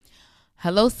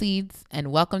Hello, Seeds,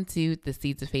 and welcome to the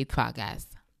Seeds of Faith podcast.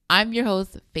 I'm your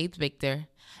host, Faith Victor,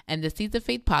 and the Seeds of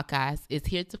Faith podcast is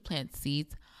here to plant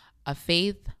seeds of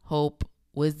faith, hope,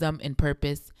 wisdom, and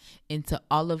purpose into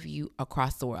all of you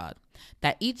across the world,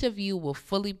 that each of you will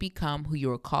fully become who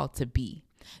you are called to be,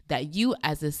 that you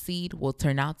as a seed will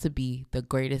turn out to be the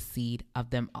greatest seed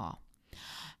of them all.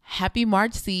 Happy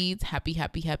March, Seeds.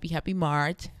 Happy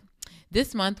March.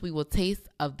 This month, we will taste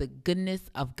of the goodness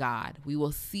of God. We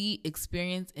will see,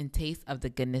 experience, and taste of the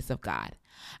goodness of God.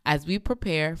 As we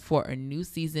prepare for a new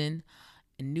season,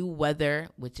 a new weather,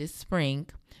 which is spring,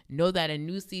 know that a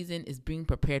new season is being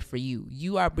prepared for you.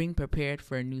 You are being prepared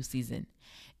for a new season.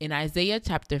 In Isaiah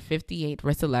chapter 58,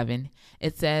 verse 11,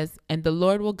 it says, "And the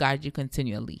Lord will guide you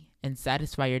continually and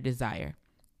satisfy your desire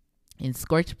in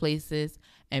scorched places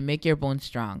and make your bones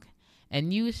strong.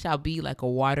 And you shall be like a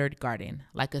watered garden,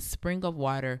 like a spring of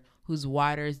water whose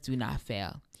waters do not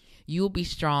fail." You will be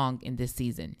strong in this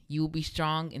season. You will be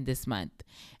strong in this month.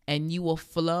 And you will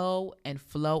flow and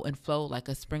flow and flow like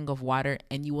a spring of water,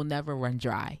 and you will never run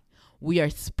dry. We are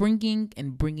springing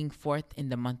and bringing forth in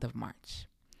the month of March.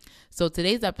 So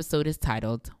today's episode is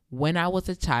titled, "When I Was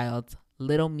a Child,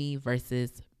 Little Me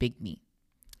versus Big Me."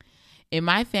 In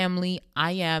my family,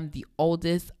 I am the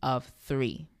oldest of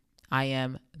three. I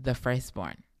am the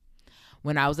firstborn.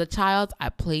 When I was a child, I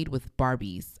played with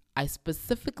Barbies. I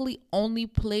specifically only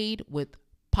played with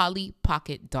Polly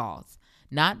Pocket dolls,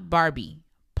 not Barbie,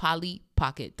 Polly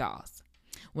Pocket dolls.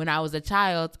 When I was a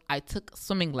child, I took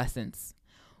swimming lessons.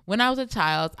 When I was a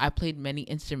child, I played many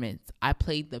instruments. I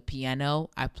played the piano,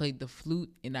 I played the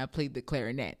flute, and I played the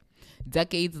clarinet.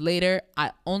 Decades later,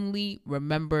 I only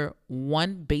remember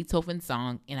one Beethoven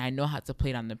song, and I know how to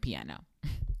play it on the piano.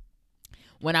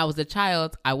 When I was a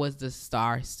child, I was the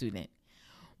star student.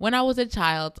 When I was a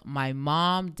child, my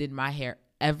mom did my hair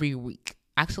every week,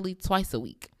 actually twice a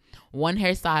week. One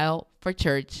hairstyle for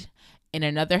church and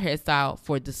another hairstyle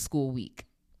for the school week.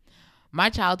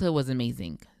 My childhood was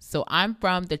amazing. So I'm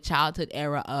from the childhood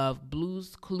era of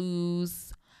Blue's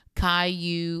Clues,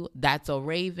 Caillou, That's So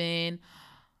Raven,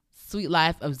 Sweet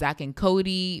Life of Zack and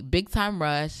Cody, Big Time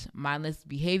Rush, Mindless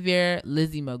Behavior,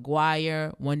 Lizzie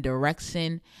McGuire, One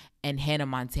Direction, and Hannah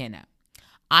Montana.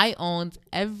 I owned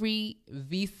every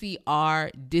VCR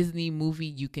Disney movie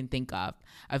you can think of.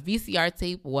 A VCR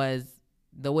tape was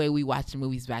the way we watched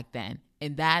movies back then.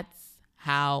 And that's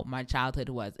how my childhood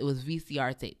was. It was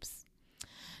VCR tapes.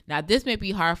 Now, this may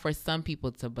be hard for some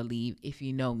people to believe if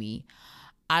you know me.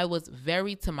 I was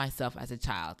very to myself as a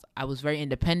child. I was very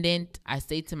independent. I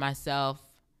stayed to myself.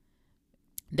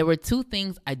 There were two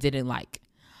things I didn't like.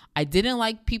 I didn't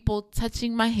like people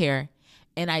touching my hair,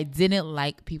 and I didn't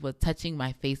like people touching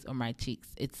my face or my cheeks.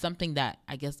 It's something that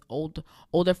I guess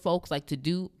older folks like to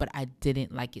do, but I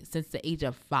didn't like it since the age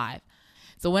of 5.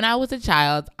 So when I was a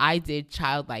child, I did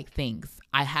childlike things.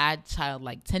 I had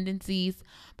childlike tendencies,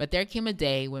 but there came a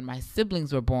day when my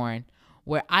siblings were born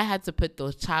where I had to put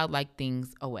those childlike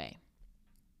things away.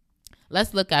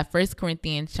 Let's look at 1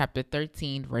 Corinthians chapter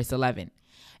 13, verse 11.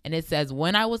 And it says,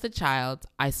 "When I was a child,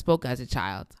 I spoke as a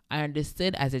child. I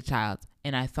understood as a child,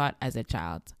 and I thought as a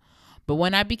child. But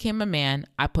when I became a man,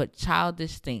 I put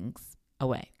childish things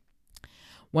away."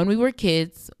 When we were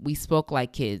kids, we spoke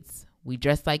like kids. We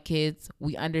dressed like kids.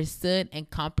 We understood and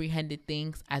comprehended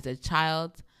things as a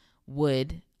child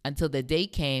would until the day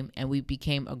came and we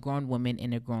became a grown woman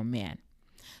and a grown man.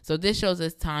 So this shows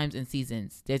us times and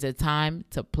seasons. There's a time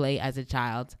to play as a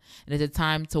child, and there's a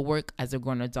time to work as a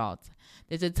grown adult.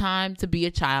 There's a time to be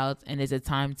a child, and there's a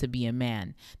time to be a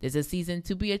man. There's a season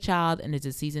to be a child, and there's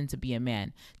a season to be a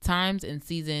man. Times and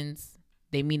seasons,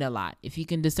 they mean a lot. If you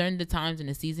can discern the times and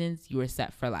the seasons, you are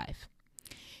set for life.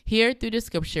 Here through the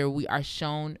scripture, we are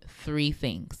shown 3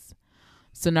 things.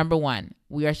 So number 1,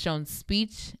 we are shown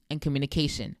speech and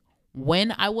communication.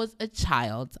 When I was a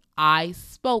child, I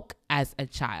spoke as a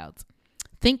child.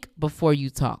 Think before you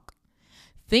talk.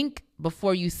 Think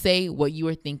before you say what you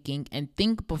are thinking, and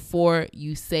think before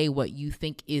you say what you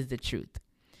think is the truth.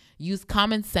 Use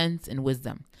common sense and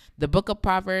wisdom. The book of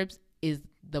Proverbs is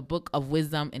the book of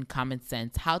wisdom and common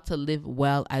sense, how to live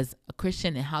well as a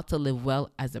Christian and how to live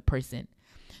well as a person.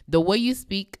 The way you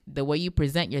speak, the way you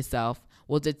present yourself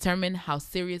will determine how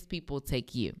serious people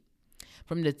take you.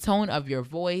 From the tone of your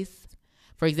voice,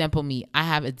 for example, me, I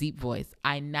have a deep voice.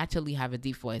 I naturally have a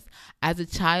deep voice. As a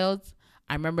child,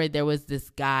 I remember there was this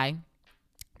guy,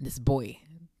 this boy,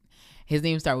 his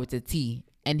name started with a T,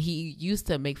 and he used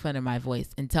to make fun of my voice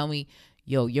and tell me,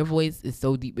 "Yo, your voice is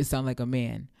so deep, it sounds like a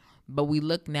man." But we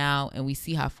look now and we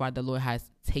see how far the Lord has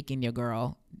taken your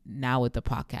girl now with the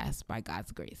podcast by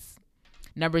God's grace.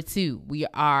 Number 2, we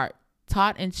are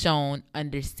taught and shown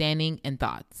understanding and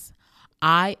thoughts.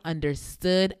 I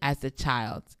understood as a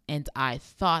child, and I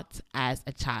thought as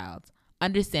a child.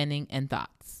 Understanding and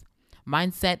thoughts.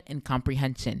 Mindset and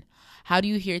comprehension. How do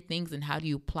you hear things and how do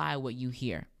you apply what you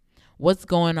hear? What's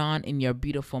going on in your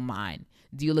beautiful mind?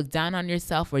 Do you look down on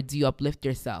yourself or do you uplift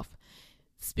yourself?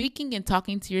 Speaking and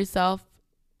talking to yourself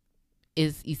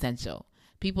is essential.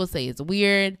 People say it's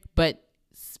weird, but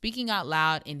speaking out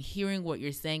loud and hearing what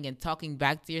you're saying and talking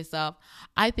back to yourself,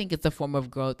 I think it's a form of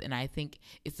growth, and I think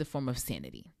it's a form of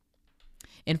sanity.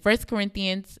 In 1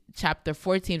 Corinthians chapter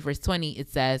 14, verse 20, it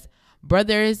says,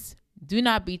 "Brothers, do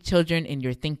not be children in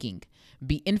your thinking.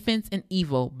 Be infants in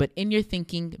evil, but in your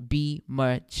thinking be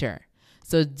mature."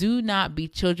 So do not be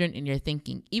children in your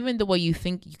thinking. Even the way you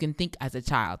think, you can think as a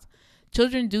child.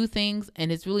 Children do things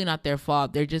and it's really not their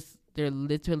fault. They're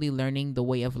literally learning the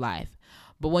way of life.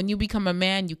 But when you become a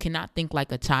man, you cannot think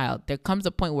like a child. There comes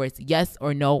a point where it's yes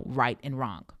or no, right and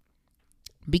wrong.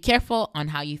 Be careful on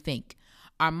how you think.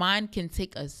 Our mind can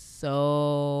take us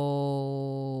so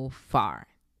far.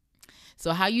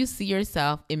 So how you see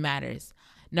yourself, it matters.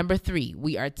 Number 3,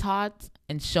 we are taught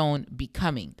and shown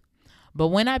becoming. But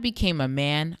when I became a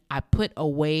man, I put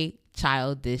away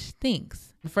childish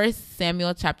things. In 1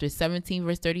 Samuel chapter 17,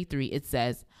 verse 33, it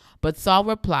says, "But Saul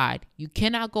replied, 'You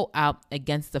cannot go out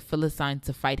against the Philistine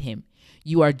to fight him.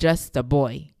 You are just a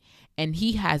boy, and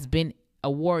he has been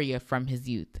a warrior from his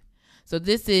youth.'" So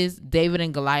this is David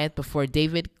and Goliath before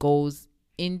David goes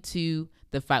into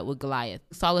the fight with Goliath.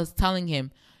 Saul is telling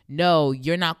him, "No,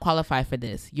 you're not qualified for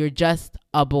this. You're just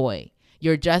a boy.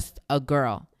 You're just a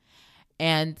girl."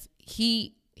 And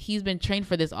he's been trained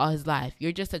for this all his life.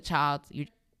 You're just a child.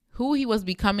 Who he was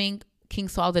becoming, King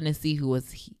Saul didn't see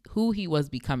who he was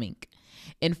becoming.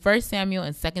 In 1 Samuel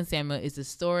and 2 Samuel is the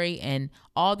story and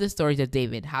all the stories of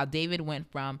David, how David went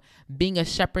from being a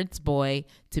shepherd's boy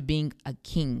to being a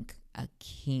king.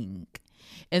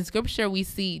 In scripture, we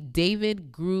see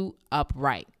David grew up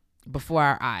right before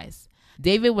our eyes.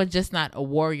 David was just not a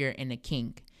warrior and a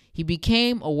king. He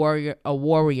became a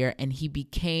warrior, and he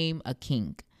became a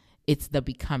king. It's the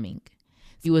becoming.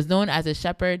 He was known as a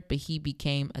shepherd, but he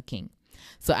became a king.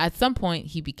 So at some point,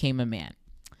 he became a man.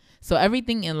 So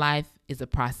everything in life is a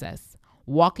process.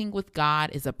 Walking with God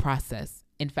is a process.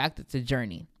 In fact, it's a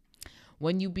journey.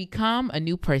 When you become a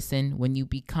new person, when you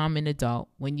become an adult,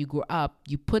 when you grow up,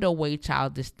 you put away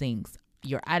childish things.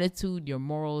 Your attitude, your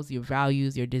morals, your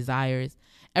values, your desires,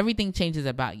 everything changes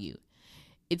about you.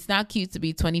 It's not cute to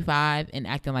be 25 and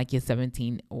acting like you're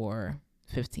 17 or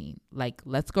 15. Like,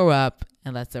 let's grow up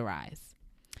and let's arise.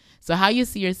 So how you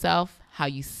see yourself, how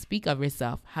you speak of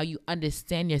yourself, how you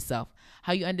understand yourself,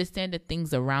 how you understand the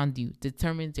things around you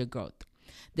determines your growth.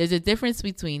 There's a difference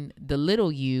between the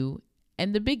little you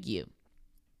and the big you.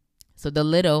 So the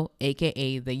little,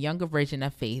 aka the younger version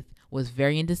of Faith, was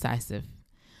very indecisive,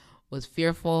 was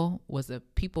fearful, was a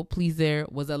people pleaser,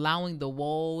 was allowing the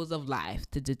woes of life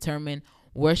to determine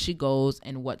where she goes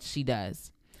and what she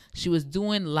does. She was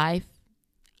doing life.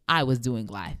 I was doing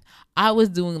life. I was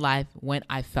doing life when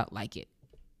I felt like it.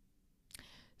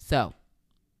 So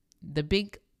the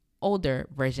big older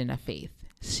version of Faith,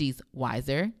 she's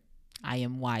wiser. I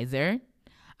am wiser.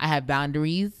 I have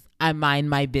boundaries. I mind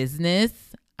my business.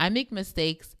 I make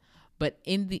mistakes, but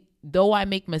though I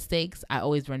make mistakes, I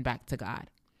always run back to God.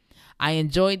 I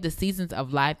enjoyed the seasons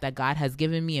of life that God has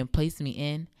given me and placed me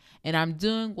in, and I'm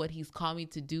doing what he's called me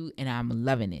to do, and I'm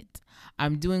loving it.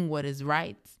 I'm doing what is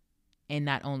right and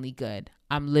not only good.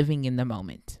 I'm living in the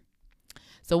moment.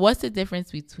 So what's the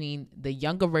difference between the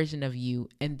younger version of you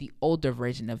and the older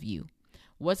version of you?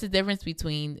 What's the difference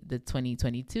between the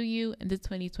 2022 you and the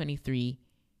 2023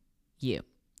 you?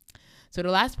 So the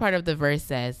last part of the verse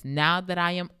says, "Now that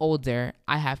I am older,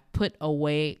 I have put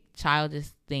away childish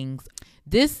things."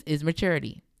 This is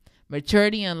maturity.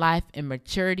 Maturity in life and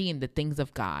maturity in the things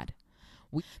of God.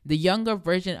 The younger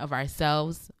version of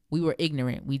ourselves, we were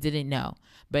ignorant. We didn't know.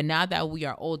 But now that we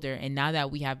are older and now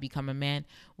that we have become a man,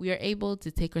 we are able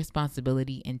to take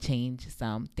responsibility and change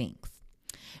some things.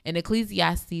 In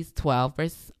Ecclesiastes 12,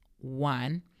 verse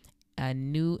 1, a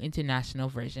New International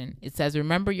Version, it says,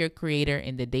 "Remember your Creator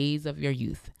in the days of your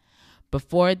youth,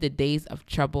 before the days of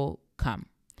trouble come,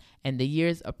 and the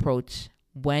years approach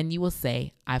when you will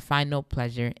say, I find no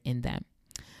pleasure in them."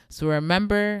 So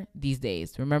remember these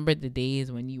days. Remember the days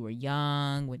when you were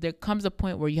young. When there comes a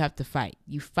point where you have to fight.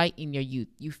 You fight in your youth.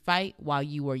 You fight while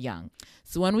you were young.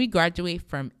 So when we graduate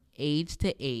from age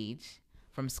to age,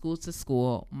 from school to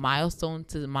school, milestone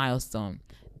to milestone,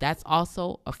 that's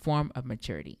also a form of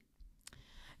maturity.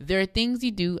 There are things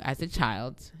you do as a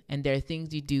child, and there are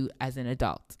things you do as an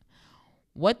adult.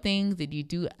 What things did you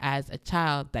do as a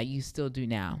child that you still do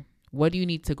now? What do you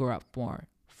need to grow up more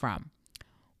from?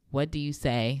 What do you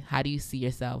say? How do you see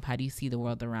yourself? How do you see the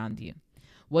world around you?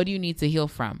 What do you need to heal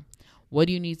from? What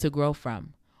do you need to grow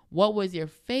from? What was your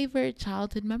favorite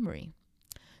childhood memory?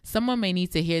 Someone may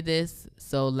need to hear this,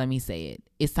 so let me say it.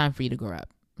 It's time for you to grow up.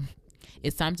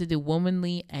 It's time to do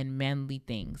womanly and manly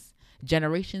things.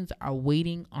 Generations are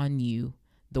waiting on you.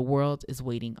 The world is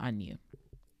waiting on you.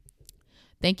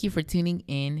 Thank you for tuning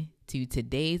in to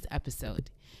today's episode.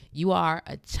 You are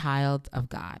a child of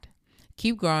God.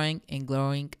 Keep growing and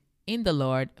growing in the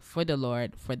Lord, for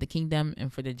the kingdom,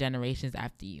 and for the generations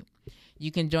after you.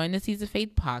 You can join the Seeds of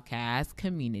Faith podcast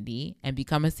community and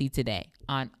become a seed today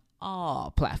on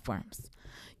all platforms.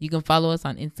 You can follow us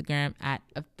on Instagram at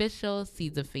official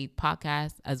Seeds of Faith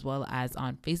podcast, as well as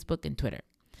on Facebook and Twitter.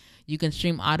 You can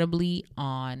stream audibly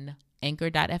on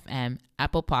Anchor.fm,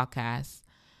 Apple Podcasts,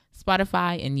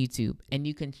 Spotify, and YouTube. And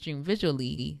you can stream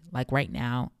visually, like right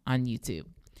now, on YouTube.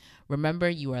 Remember,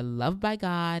 you are loved by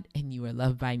God and you are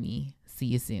loved by me. See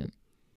you soon.